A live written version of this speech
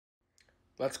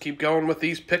Let's keep going with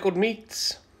these pickled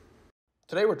meats.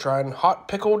 Today we're trying hot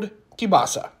pickled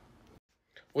kielbasa.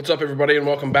 What's up, everybody, and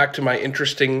welcome back to my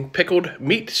interesting pickled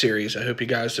meat series. I hope you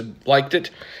guys have liked it.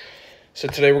 So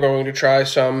today we're going to try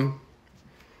some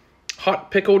hot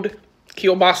pickled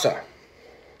kielbasa.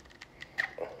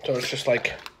 So it's just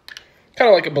like, kind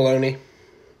of like a bologna,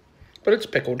 but it's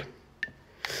pickled.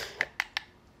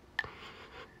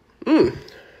 It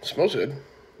smells good.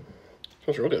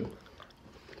 Smells real good.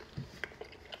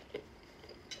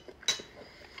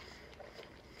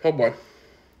 Oh boy.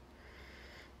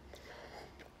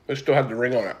 It still has the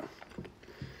ring on it.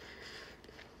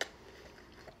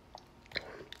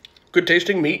 Good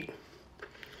tasting meat.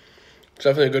 It's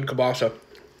definitely a good kielbasa.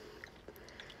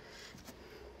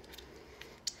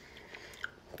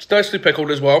 It's nicely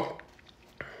pickled as well.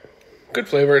 Good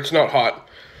flavor. It's not hot.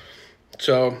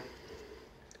 So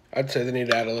I'd say they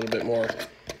need to add a little bit more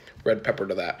red pepper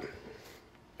to that.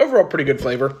 Overall, pretty good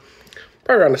flavor.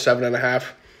 Probably around a 7.5.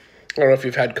 I don't know if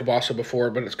you've had kielbasa before,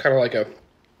 but it's kind of like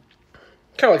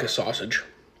a sausage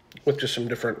with just some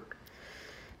different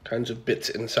kinds of bits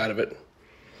inside of it.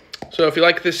 So if you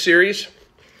like this series,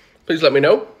 please let me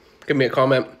know. Give me a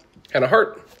comment and a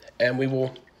heart, and we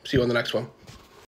will see you on the next one.